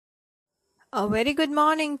A very good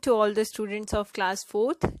morning to all the students of class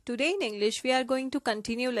 4th. Today in English we are going to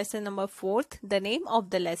continue lesson number 4th. The name of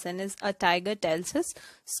the lesson is A Tiger Tells His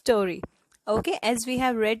Story. Okay, as we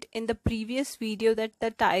have read in the previous video that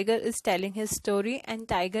the tiger is telling his story and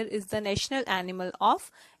tiger is the national animal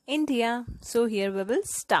of India. So here we will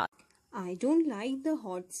start. I don't like the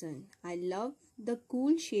hot sun. I love the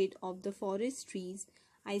cool shade of the forest trees.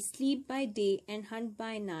 I sleep by day and hunt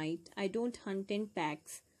by night. I don't hunt in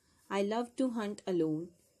packs. I love to hunt alone.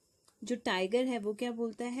 जो tiger है वो क्या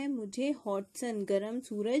बोलता है, मुझे hot सन गर्म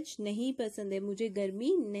सूरज नहीं पसंद है, मुझे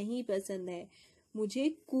गर्मी नहीं पसंद है, मुझे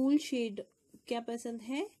कूल शेड क्या पसंद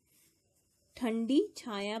है, ठंडी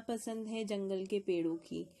छाया पसंद है जंगल के पेड़ों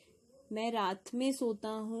की। मैं रात में सोता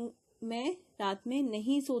हूँ, मैं रात में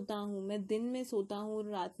नहीं सोता हूँ, मैं दिन में सोता हूँ और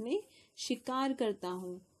रात में शिकार करता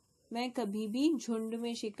हूँ। मैं कभी भी झुंड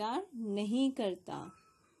में शिकार नहीं करता।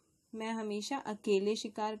 मैं हमेशा अकेले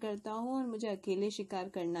शिकार करता हूँ और मुझे अकेले शिकार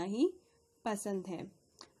करना ही पसंद है।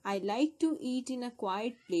 I like to eat in a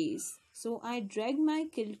quiet place, so I drag my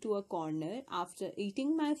kill to a corner. After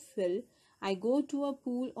eating my fill, I go to a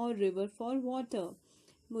pool or river for water.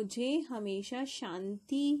 मुझे हमेशा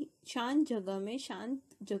शांत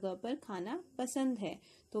जगह पर खाना पसंद है।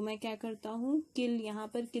 तो मैं क्या करता हूँ, किल, यहाँ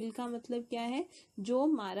पर किल का मतलब क्या है, जो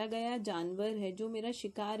मारा गया जानवर है, जो मेरा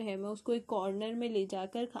शिकार है, मैं उसको एक कॉर्नर में ले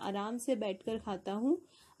जाकर आराम से बैठकर खाता हूँ।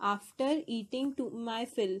 After eating to my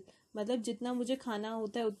fill मतलब जितना मुझे खाना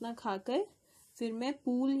होता है उतना खाकर फिर मैं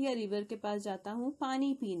पूल या रिवर के पास जाता हूँ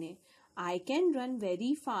पानी पीने। I can run very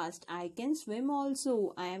fast. I can swim also.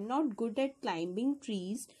 I am not good at climbing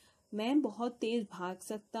trees. मैं बहुत तेज भाग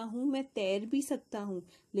सकता हूँ, मैं तैर भी सकता हूँ,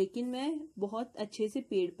 लेकिन मैं बहुत अच्छे से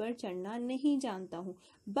पेड़ पर चढ़ना नहीं जानता हूँ।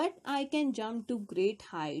 But I can jump to great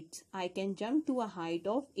heights. I can jump to a height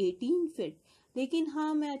of 18 feet. लेकिन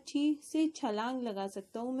हाँ, मैं अच्छी से छलांग लगा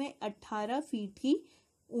सकता हूँ। मैं 18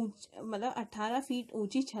 फीट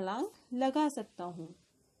ऊंची छलांग लगा सकता हूँ।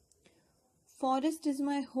 Forest is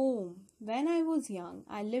my home. When I was young,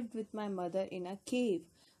 I lived with my mother in a cave.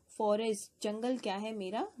 Forest, जंगल क्या है,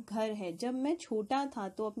 मेरा घर है। जब मैं छोटा था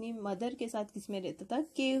तो अपनी मदर के साथ किस में रहता था,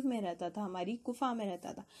 केव में रहता था, हमारी गुफा में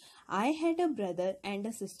रहता था। I had a brother and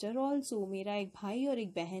a sister also. मेरा एक भाई और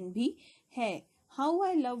एक बहन भी है। How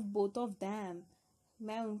I love both of them.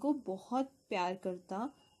 मैं उनको बहुत प्यार करता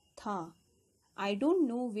था। I don't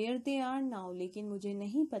know where they are now. लेकिन मुझे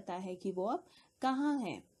नहीं पता है कि वो अब कहाँ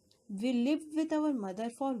हैं। We lived with our mother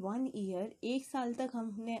for 1 year. 1 साल तक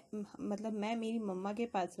मैं मेरी मम्मा के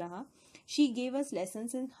पास रहा। She gave us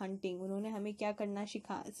lessons in hunting. उन्होंने हमें क्या करना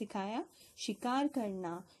सिखाया, शिकार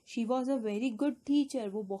करना। She was a very good teacher.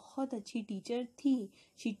 वो बहुत अच्छी टीचर थी।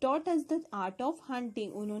 She taught us the art of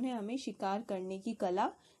hunting. उन्होंने हमें शिकार करने की कला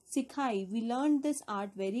सिखाई। We learned this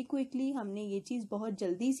art very quickly. हमने ये चीज़ बहुत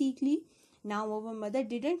जल्दी सीख ली। Now our mother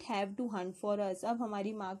didn't have to hunt for us. अब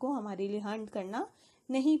हमारी माँ को हमारे लिए हंट करना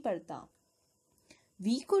नहीं पड़ता।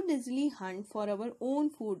 We could easily hunt for our own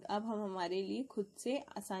food. अब हम हमारे लिए खुद से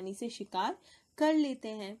आसानी से शिकार कर लेते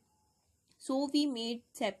हैं। So we made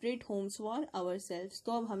separate homes for ourselves.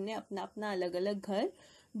 तो अब हमने अपना अपना अलग अलग घर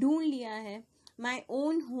ढूंढ लिया है। My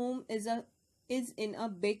own home is in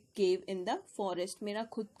a big cave in the forest. मेरा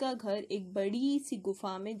खुद का घर एक बड़ी सी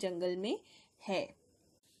गुफा में जंगल में है।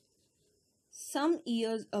 Some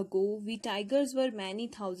years ago, we tigers were many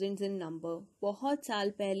thousands in number. बहुत साल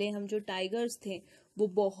पहले हम जो टाइगर्स थे वो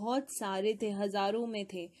बहुत सारे थे, हजारों में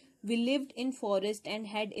थे। We lived in forest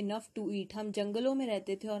and had enough to eat. हम जंगलों में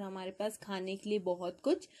रहते थे और हमारे पास खाने के लिए बहुत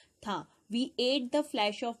कुछ था। We ate the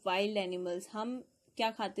flesh of wild animals. हम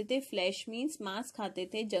क्या खाते थे, फ्लैश मीन्स मांस खाते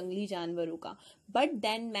थे जंगली जानवरों का। But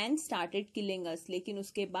then man started killing us. लेकिन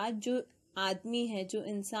उसके बाद जो आदमी है, जो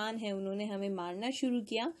इंसान है, उन्होंने हमें मारना शुरू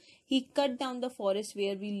किया। He cut down the forest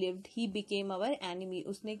where we lived. He became our enemy.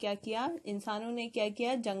 उसने क्या किया, इंसानों ने क्या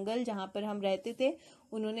किया, जंगल जहाँ पर हम रहते थे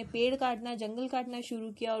उन्होंने पेड़ काटना, जंगल काटना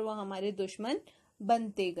शुरू किया और वो हमारे दुश्मन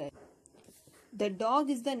बनते गए। The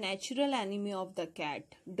dog is the natural enemy of the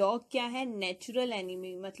cat. Dog क्या है, नेचुरल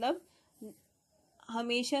एनिमी, मतलब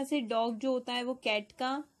हमेशा से डॉग जो होता है वो कैट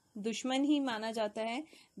का दुश्मन ही माना जाता है।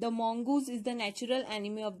 The mongoose is the natural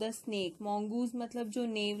enemy of the snake. mongoose मतलब जो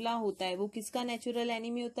नेवला होता है वो किसका नेचुरल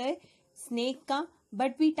एनिमी होता है, स्नेक का।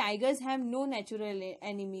 But we tigers have know natural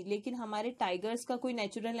enemy. लेकिन हमारे टाइगर्स का कोई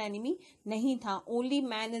नेचुरल एनिमी नहीं था. Only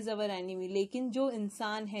man is our enemy. लेकिन जो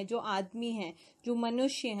इंसान है, जो आदमी है, जो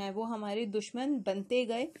मनुष्य है, वो हमारे दुश्मन बनते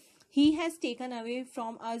गए। He has taken away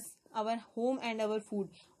from us our home and our food.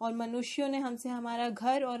 और मनुष्यों ने हमसे हमारा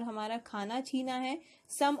घर और हमारा खाना छीना है।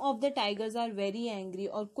 सम of the tigers are very angry.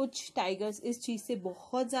 और कुछ टाइगर्स इस चीज से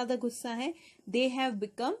बहुत ज्यादा गुस्सा है। They have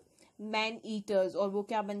become man eaters, और वो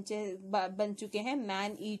क्या बन चुके हैं?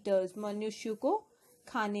 मैन ईटर्स, मनुष्य को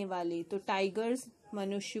खाने वाले। तो टाइगर्स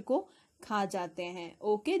मनुष्य को खा जाते हैं।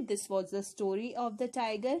 Okay, this was the story of the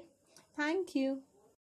tiger. Thank you.